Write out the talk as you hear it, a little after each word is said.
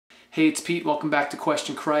Hey, it's Pete. Welcome back to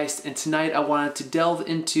Question Christ. And tonight I wanted to delve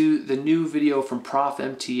into the new video from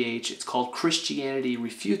ProfMTH. It's called Christianity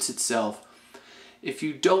Refutes Itself. If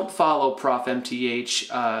you don't follow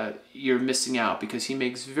ProfMTH, you're missing out because he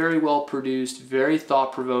makes very well produced, very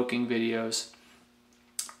thought-provoking videos.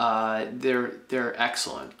 They're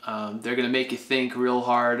excellent. They're going to make you think real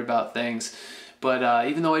hard about things. But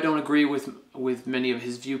even though I don't agree with many of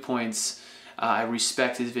his viewpoints, I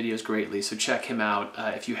respect his videos greatly, so check him out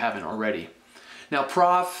if you haven't already. Now,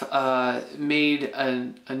 Prof made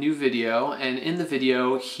a new video, and in the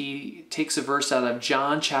video he takes a verse out of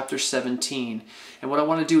John chapter 17. And what I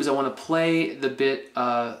want to do is I want to play the bit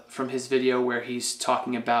from his video where he's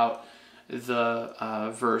talking about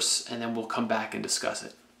the verse, and then we'll come back and discuss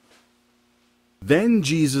it. Then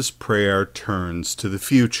Jesus' prayer turns to the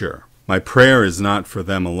future. My prayer is not for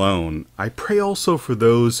them alone. I pray also for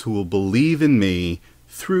those who will believe in me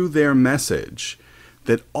through their message,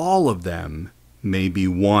 that all of them may be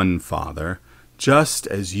one, Father, just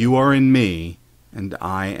as you are in me and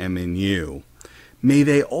I am in you. May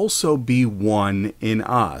they also be one in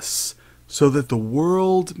us, so that the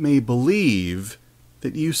world may believe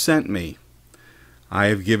that you sent me. I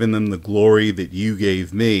have given them the glory that you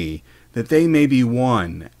gave me, that they may be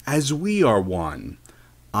one, as we are one.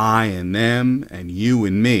 I and them, and you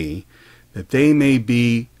and me, that they may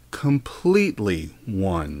be completely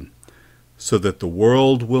one, so that the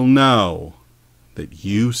world will know that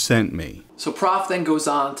you sent me. So Prof then goes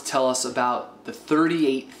on to tell us about the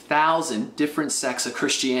 38,000 different sects of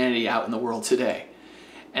Christianity out in the world today,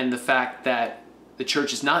 and the fact that the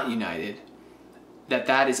church is not united,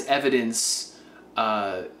 that is evidence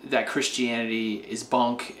that Christianity is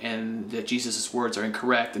bunk and that Jesus' words are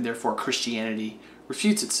incorrect, and therefore Christianity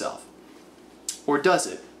refutes itself. Or does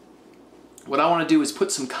it? What I want to do is put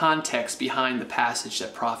some context behind the passage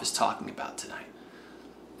that Prof is talking about tonight.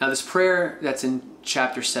 Now, this prayer that's in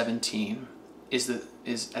chapter 17 is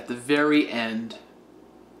at the very end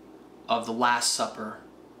of the Last Supper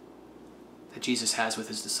that Jesus has with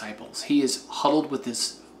his disciples. He is huddled with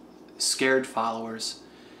his scared followers.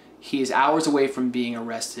 He is hours away from being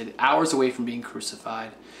arrested, hours away from being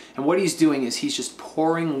crucified. And what he's doing is he's just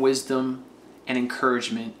pouring wisdom and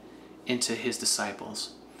encouragement into his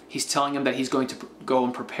disciples. He's telling them that he's going to go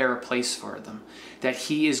and prepare a place for them, that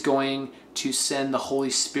he is going to send the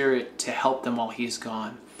Holy Spirit to help them while he's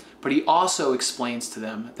gone. But he also explains to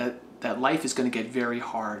them that life is going to get very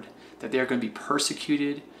hard, that they're going to be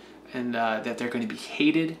persecuted, and that they're going to be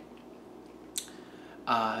hated.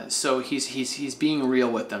 So he's being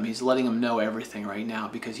real with them. He's letting them know everything right now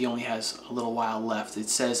because he only has a little while left. It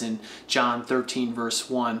says in John 13 verse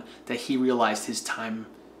 1 that he realized his time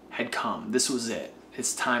had come. This was it.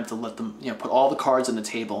 It's time to let them, put all the cards on the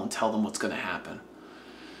table and tell them what's going to happen.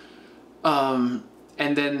 And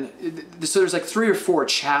then, so there's like 3 or 4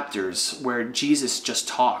 chapters where Jesus just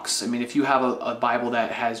talks. I mean, if you have a Bible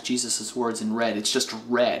that has Jesus' words in red, it's just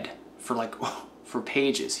red for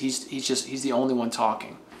pages. He's the only one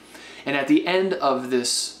talking. And at the end of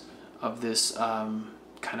this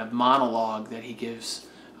kind of monologue that he gives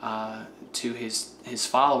to his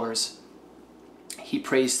followers, he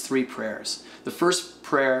prays 3 prayers. The first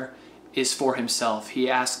prayer is for himself. He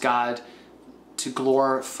asks God to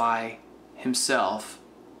glorify himself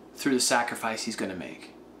through the sacrifice he's going to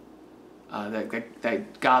make.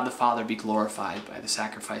 That God the Father be glorified by the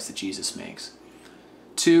sacrifice that Jesus makes.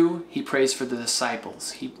 2, he prays for the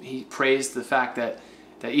disciples. He prays the fact that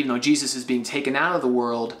even though Jesus is being taken out of the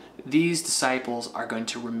world, these disciples are going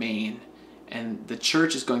to remain, and the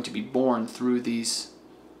church is going to be born through these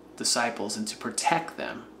disciples and to protect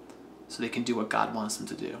them so they can do what God wants them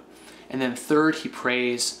to do. And then 3rd, he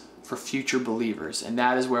prays for future believers, and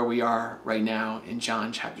that is where we are right now in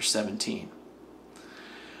John chapter 17.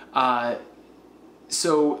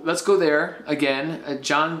 So let's go there again.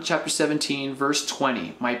 John chapter 17 verse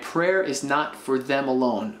 20. My prayer is not for them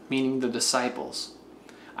alone, meaning the disciples.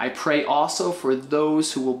 I pray also for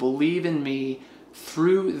those who will believe in me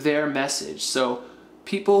through their message. So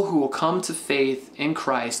people who will come to faith in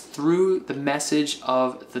Christ through the message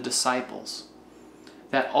of the disciples.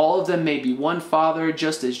 That all of them may be one, Father,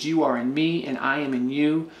 just as you are in me and I am in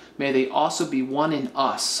you. May they also be one in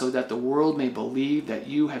us, so that the world may believe that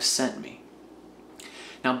you have sent me.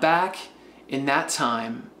 Now, back in that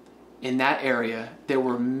time, in that area, there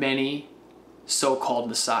were many so-called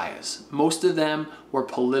messiahs. Most of them were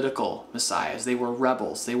political messiahs. They were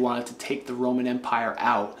rebels. They wanted to take the Roman Empire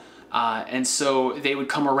out. And so they would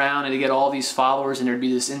come around and they get all these followers, and there'd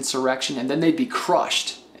be this insurrection, and then they'd be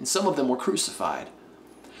crushed. And some of them were crucified.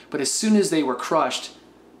 But as soon as they were crushed,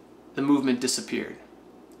 the movement disappeared.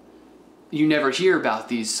 you never hear about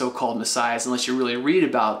these so-called messiahs unless you really read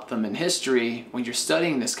about them in history when you're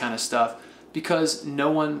studying this kind of stuff, because no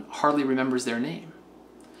one hardly remembers their name.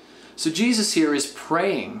 So Jesus here is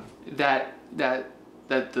praying that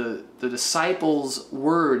the disciples'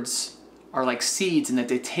 words are like seeds and that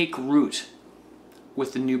they take root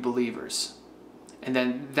with the new believers. And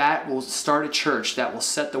then that will start a church that will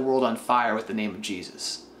set the world on fire with the name of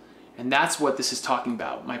Jesus. And that's what this is talking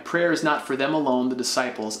about. My prayer is not for them alone, the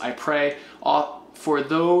disciples. I pray for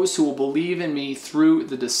those who will believe in me through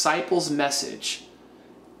the disciples' message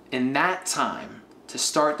in that time to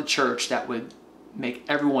start the church that would make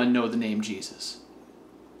everyone know the name Jesus.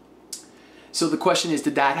 So the question is,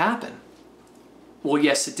 did that happen? Well,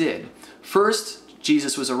 yes, it did. First,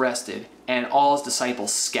 Jesus was arrested and all his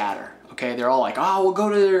disciples scatter. Okay, they're all like, oh, we'll go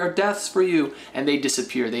to their deaths for you. And they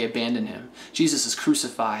disappear. They abandon him. Jesus is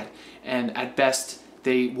crucified. And at best,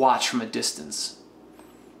 they watch from a distance.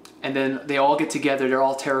 And then they all get together. They're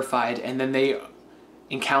all terrified. And then they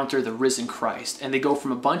encounter the risen Christ. And they go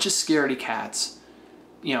from a bunch of scaredy cats,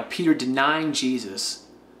 Peter denying Jesus,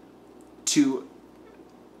 to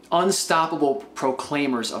unstoppable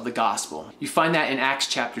proclaimers of the gospel. You find that in Acts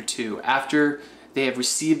chapter 2. After they have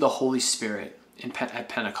received the Holy Spirit at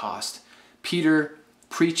Pentecost, Peter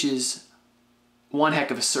preaches one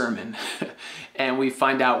heck of a sermon. And we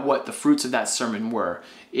find out what the fruits of that sermon were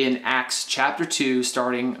in Acts chapter 2,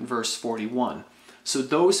 starting verse 41. So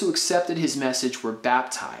those who accepted his message were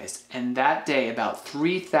baptized, and that day about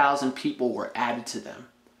 3,000 people were added to them.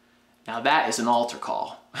 Now that is an altar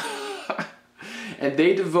call. And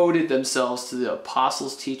they devoted themselves to the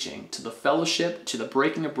apostles' teaching, to the fellowship, to the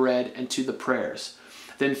breaking of bread, and to the prayers.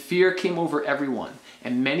 Then fear came over everyone,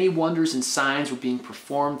 and many wonders and signs were being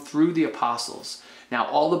performed through the apostles. Now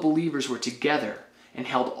all the believers were together and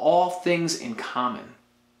held all things in common.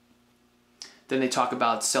 Then they talk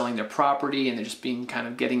about selling their property, and they're just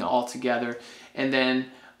getting all together. And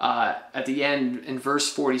then at the end, in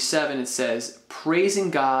verse 47, it says,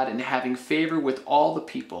 praising God and having favor with all the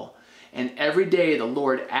people. And every day the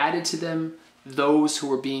Lord added to them those who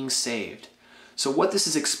were being saved. So what this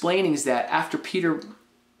is explaining is that after Peter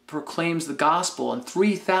proclaims the gospel and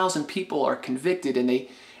 3,000 people are convicted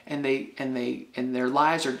and their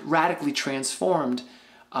lives are radically transformed,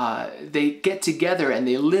 they get together and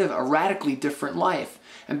they live a radically different life.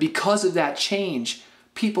 And because of that change,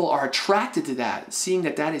 people are attracted to that, seeing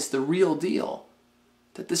that that is the real deal,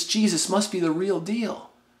 that this Jesus must be the real deal,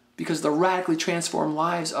 because of the radically transformed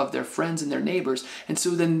lives of their friends and their neighbors. And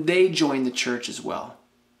so then they join the church as well.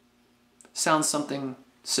 Sounds something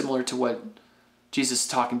similar to what Jesus is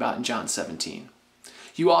talking about in John 17.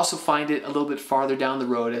 You also find it a little bit farther down the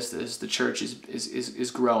road as the church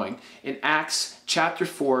is growing. In Acts chapter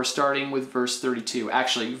 4, starting with verse 32.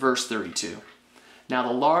 Actually, verse 32. Now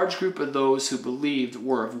the large group of those who believed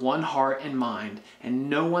were of one heart and mind, and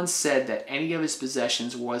no one said that any of his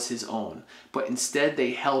possessions was his own, but instead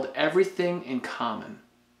they held everything in common.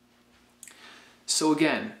 So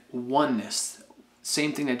again, oneness.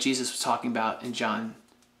 Same thing that Jesus was talking about in John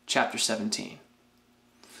chapter 17.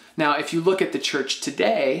 Now, if you look at the church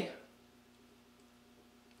today,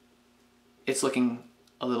 it's looking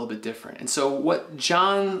a little bit different. And so what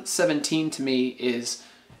John 17 to me is,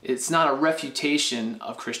 it's not a refutation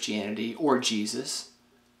of Christianity or Jesus.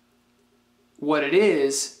 What it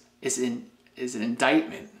is an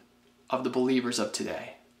indictment of the believers of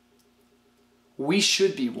today. We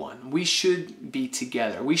should be one. We should be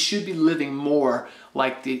together. We should be living more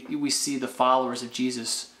like we see the followers of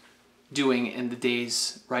Jesus doing in the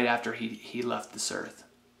days right after he left this earth.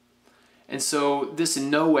 And so this in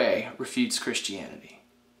no way refutes Christianity.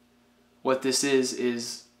 What this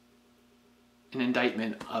is an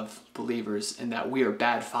indictment of believers, and that we are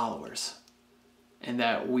bad followers, and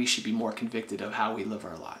that we should be more convicted of how we live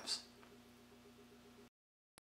our lives.